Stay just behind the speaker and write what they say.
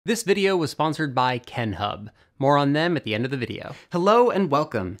This video was sponsored by KenHub. More on them at the end of the video. Hello and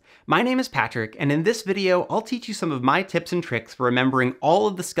welcome. My name is Patrick, and in this video, I'll teach you some of my tips and tricks for remembering all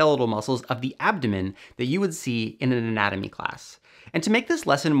of the skeletal muscles of the abdomen that you would see in an anatomy class. And to make this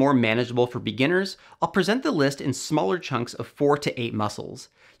lesson more manageable for beginners, I'll present the list in smaller chunks of 4 to 8 muscles.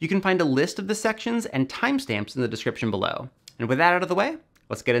 You can find a list of the sections and timestamps in the description below. And with that out of the way,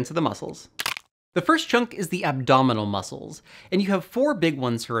 let's get into the muscles. The first chunk is the abdominal muscles, and you have 4 big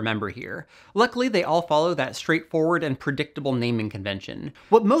ones to remember here. Luckily, they all follow that straightforward and predictable naming convention.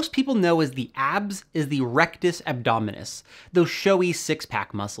 What most people know as the abs is the rectus abdominis, those showy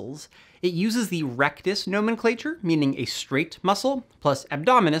six-pack muscles. It uses the rectus nomenclature, meaning a straight muscle, plus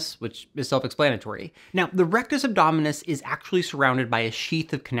abdominis, which is self-explanatory. Now, the rectus abdominis is actually surrounded by a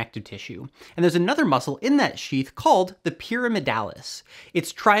sheath of connective tissue, and there's another muscle in that sheath called the pyramidalis.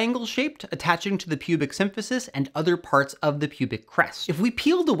 It's triangle-shaped, attaching to the pubic symphysis and other parts of the pubic crest. If we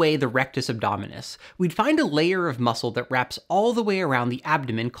peeled away the rectus abdominis, we'd find a layer of muscle that wraps all the way around the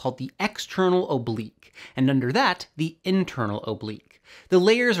abdomen called the external oblique, and under that, the internal oblique. The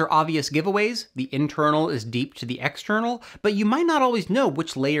layers are obvious giveaways. The internal is deep to the external, but you might not always know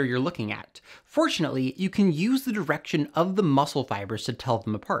which layer you're looking at. Fortunately, you can use the direction of the muscle fibers to tell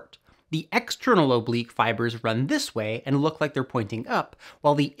them apart. The external oblique fibers run this way and look like they're pointing up,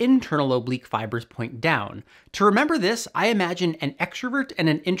 while the internal oblique fibers point down. To remember this, I imagine an extrovert and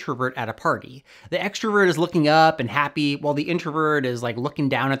an introvert at a party. The extrovert is looking up and happy, while the introvert is like looking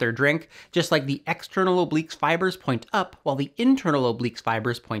down at their drink, just like the external oblique fibers point up, while the internal oblique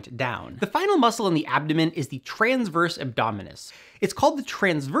fibers point down. The final muscle in the abdomen is the transverse abdominis. It's called the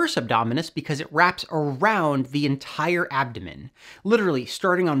transverse abdominis because it wraps around the entire abdomen. Literally,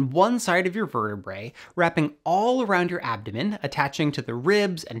 starting on one side of your vertebrae, wrapping all around your abdomen, attaching to the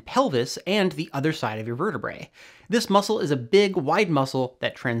ribs and pelvis and the other side of your vertebrae. This muscle is a big, wide muscle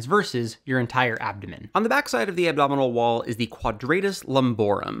that transverses your entire abdomen. On the backside of the abdominal wall is the quadratus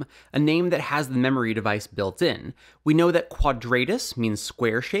lumborum, a name that has the memory device built in. We know that quadratus means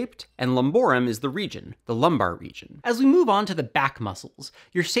square-shaped, and lumborum is the region, the lumbar region. As we move on to the back muscles,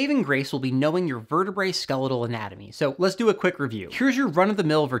 your saving grace will be knowing your vertebrae skeletal anatomy, so let's do a quick review. Here's your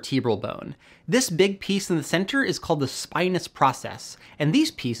run-of-the-mill vertebral bone. This big piece in the center is called the spinous process, and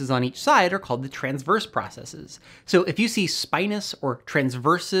these pieces on each side are called the transverse processes. So if you see spinous or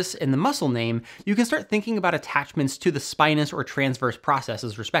transversus in the muscle name, you can start thinking about attachments to the spinous or transverse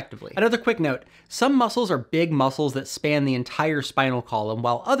processes respectively. Another quick note, some muscles are big muscles that span the entire spinal column,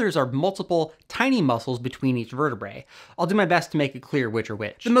 while others are multiple tiny muscles between each vertebrae. I'll do my best to make it clear which are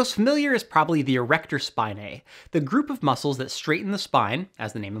which. The most familiar is probably the Erector Spinae, the group of muscles that straighten the spine,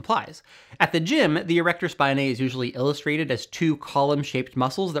 as the name implies. At the gym, the Erector Spinae is usually illustrated as 2 column-shaped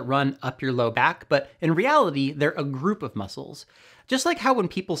muscles that run up your low back, but in reality, they're a group of muscles. Just like how when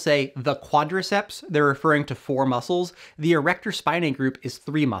people say the quadriceps, they're referring to 4 muscles, the Erector Spinae group is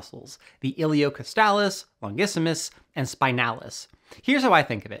 3 muscles, the iliocostalis, longissimus, and spinalis. Here's how I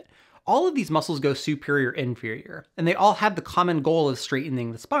think of it. All of these muscles go superior-inferior, and they all have the common goal of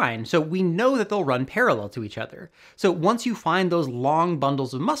straightening the spine, so we know that they'll run parallel to each other. So once you find those long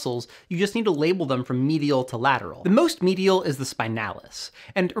bundles of muscles, you just need to label them from medial to lateral. The most medial is the spinalis.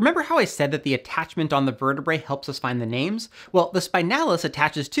 And remember how I said that the attachment on the vertebrae helps us find the names? Well, the spinalis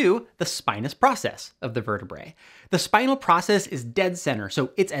attaches to the spinous process of the vertebrae. The spinal process is dead center,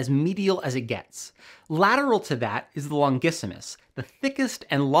 so it's as medial as it gets. Lateral to that is the longissimus, the thickest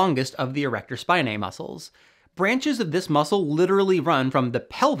and longest of the Erector Spinae muscles. Branches of this muscle literally run from the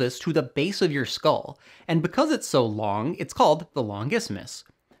pelvis to the base of your skull, and because it's so long, it's called the longissimus.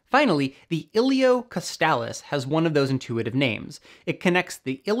 Finally, the iliocostalis has one of those intuitive names. It connects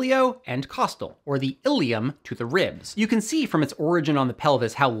the ilio and costal, or the ilium, to the ribs. You can see from its origin on the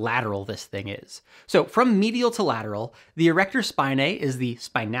pelvis how lateral this thing is. So from medial to lateral, the Erector Spinae is the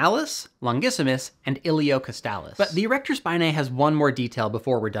spinalis, longissimus, and iliocostalis. But the Erector Spinae has one more detail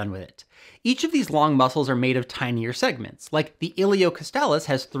before we're done with it. Each of these long muscles are made of tinier segments, like the iliocostalis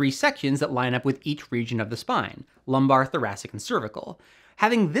has 3 sections that line up with each region of the spine, lumbar, thoracic, and cervical.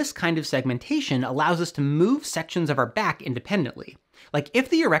 Having this kind of segmentation allows us to move sections of our back independently. Like if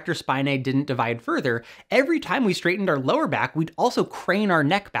the Erector Spinae didn't divide further, every time we straightened our lower back, we'd also crane our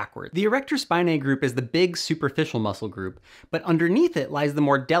neck backward. The Erector Spinae group is the big superficial muscle group, but underneath it lies the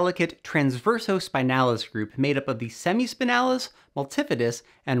more delicate Transversospinalis group made up of the semispinalis, multifidus,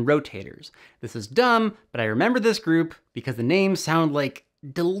 and rotators. This is dumb, but I remember this group because the names sound like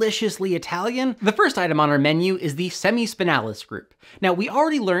deliciously Italian. The first item on our menu is the semispinalis group. Now, we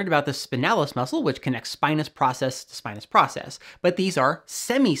already learned about the spinalis muscle, which connects spinous process to spinous process, but these are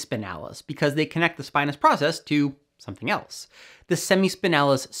semispinalis because they connect the spinous process to something else. The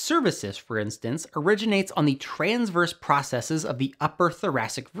semispinalis cervicis, for instance, originates on the transverse processes of the upper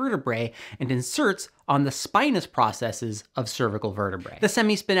thoracic vertebrae and inserts on the spinous processes of cervical vertebrae. The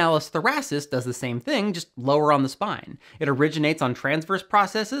semispinalis thoracis does the same thing, just lower on the spine. It originates on transverse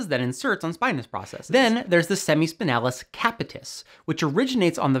processes, then inserts on spinous processes. Then there's the semispinalis capitis, which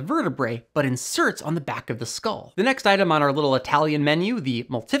originates on the vertebrae, but inserts on the back of the skull. The next item on our little Italian menu, the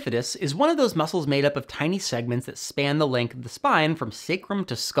multifidus, is one of those muscles made up of tiny segments that span the length of the spine from sacrum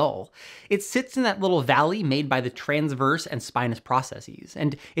to skull. It sits in that little valley made by the transverse and spinous processes,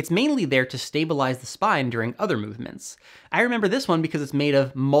 and it's mainly there to stabilize the spine during other movements. I remember this one because it's made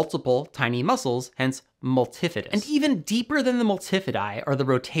of multiple tiny muscles, hence multifidus. And even deeper than the multifidi are the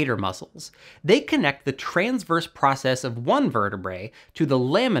rotator muscles. They connect the transverse process of one vertebrae to the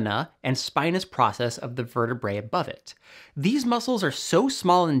lamina and spinous process of the vertebrae above it. These muscles are so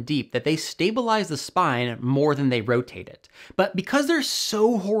small and deep that they stabilize the spine more than they rotate it. But because they're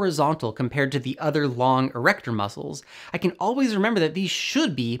so horizontal compared to the other long erector muscles, I can always remember that these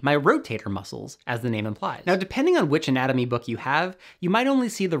should be my rotator muscles, as the name implies. Now, depending on which anatomy book you have, you might only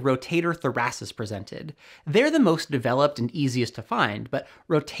see the rotator thoracis presented. They're the most developed and easiest to find, but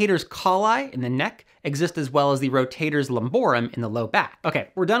rotators colli in the neck exist as well as the rotators lumborum in the low back. Okay,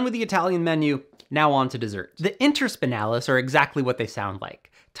 we're done with the Italian menu, now on to dessert. The interspinalis are exactly what they sound like.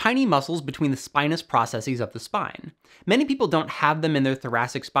 Tiny muscles between the spinous processes of the spine. Many people don't have them in their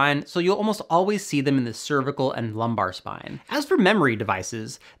thoracic spine, so you'll almost always see them in the cervical and lumbar spine. As for memory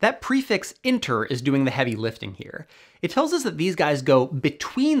devices, that prefix inter is doing the heavy lifting here. It tells us that these guys go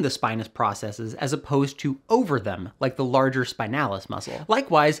between the spinous processes as opposed to over them, like the larger spinalis muscle.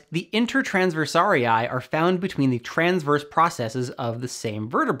 Likewise, the intertransversarii are found between the transverse processes of the same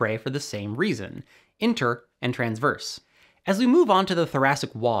vertebrae for the same reason, inter and transverse. As we move on to the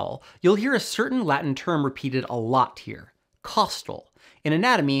thoracic wall, you'll hear a certain Latin term repeated a lot here, costal. In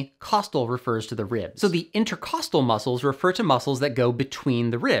anatomy, costal refers to the ribs. So the intercostal muscles refer to muscles that go between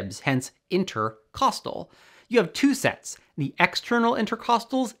the ribs, hence intercostal. You have two sets, the external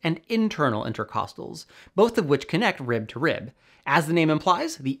intercostals and internal intercostals, both of which connect rib to rib. As the name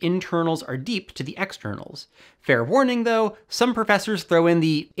implies, the internals are deep to the externals. Fair warning though, some professors throw in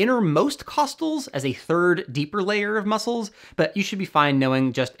the innermost costals as a third, deeper layer of muscles, but you should be fine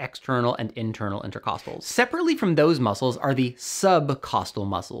knowing just external and internal intercostals. Separately from those muscles are the subcostal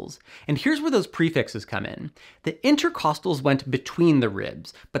muscles, and here's where those prefixes come in. The intercostals went between the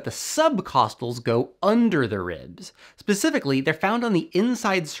ribs, but the subcostals go under the ribs. Specifically, they're found on the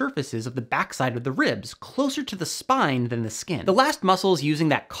inside surfaces of the backside of the ribs, closer to the spine than the skin. The last muscles using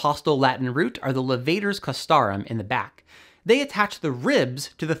that costal Latin root are the levators costarum in the back. They attach the ribs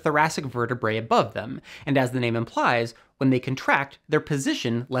to the thoracic vertebrae above them, and as the name implies, when they contract, their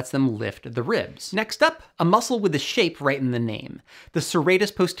position lets them lift the ribs. Next up, a muscle with the shape right in the name, the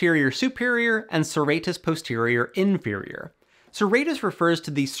serratus posterior superior and serratus posterior inferior. Serratus refers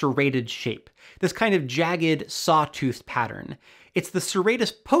to the serrated shape, this kind of jagged, saw-toothed pattern. It's the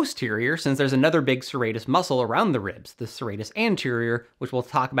serratus posterior, since there's another big serratus muscle around the ribs, the serratus anterior, which we'll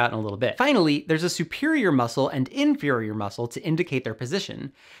talk about in a little bit. Finally, there's a superior muscle and inferior muscle to indicate their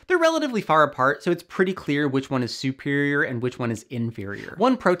position. They're relatively far apart, so it's pretty clear which one is superior and which one is inferior.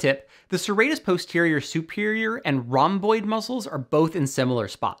 One pro tip, the serratus posterior superior and rhomboid muscles are both in similar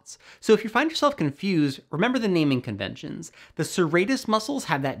spots. So if you find yourself confused, remember the naming conventions. The serratus muscles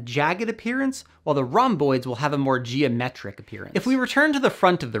have that jagged appearance, while the rhomboids will have a more geometric appearance. If we return to the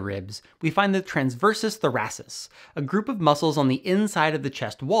front of the ribs, we find the transversus thoracis, a group of muscles on the inside of the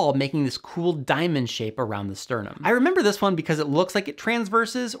chest wall making this cool diamond shape around the sternum. I remember this one because it looks like it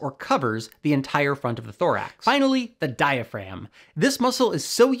transverses or covers the entire front of the thorax. Finally, the diaphragm. This muscle is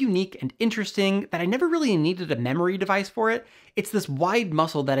so unique and interesting that I never really needed a memory device for it. It's this wide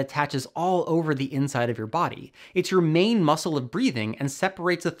muscle that attaches all over the inside of your body. It's your main muscle of breathing and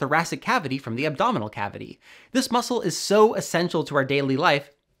separates the thoracic cavity from the abdominal cavity. This muscle is so essential to our daily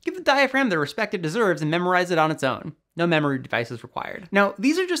life, give the diaphragm the respect it deserves and memorize it on its own. No memory devices required. Now,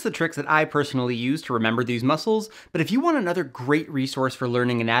 these are just the tricks that I personally use to remember these muscles, but if you want another great resource for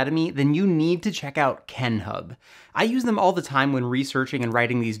learning anatomy, then you need to check out KenHub. I use them all the time when researching and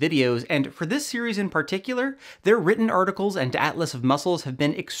writing these videos, and for this series in particular, their written articles and atlas of muscles have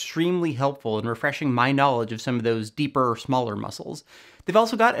been extremely helpful in refreshing my knowledge of some of those deeper, smaller muscles. They've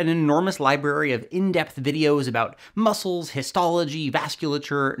also got an enormous library of in-depth videos about muscles, histology,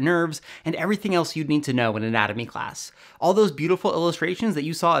 vasculature, nerves, and everything else you'd need to know in anatomy class. All those beautiful illustrations that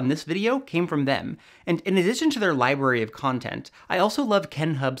you saw in this video came from them. And in addition to their library of content, I also love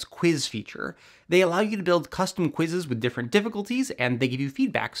KenHub's quiz feature. They allow you to build custom quizzes with different difficulties, and they give you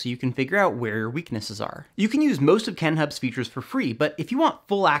feedback so you can figure out where your weaknesses are. You can use most of KenHub's features for free, but if you want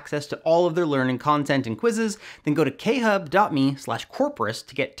full access to all of their learning content and quizzes, then go to khub.me/corporis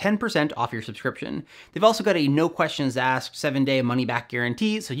to get 10% off your subscription. They've also got a no questions asked 7-day money-back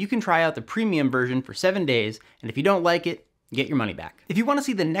guarantee, so you can try out the premium version for 7 days, and if you don't like it, get your money back. If you want to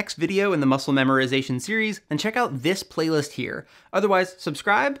see the next video in the muscle memorization series, then check out this playlist here. Otherwise,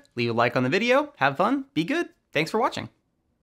 subscribe, leave a like on the video, have fun, be good. Thanks for watching.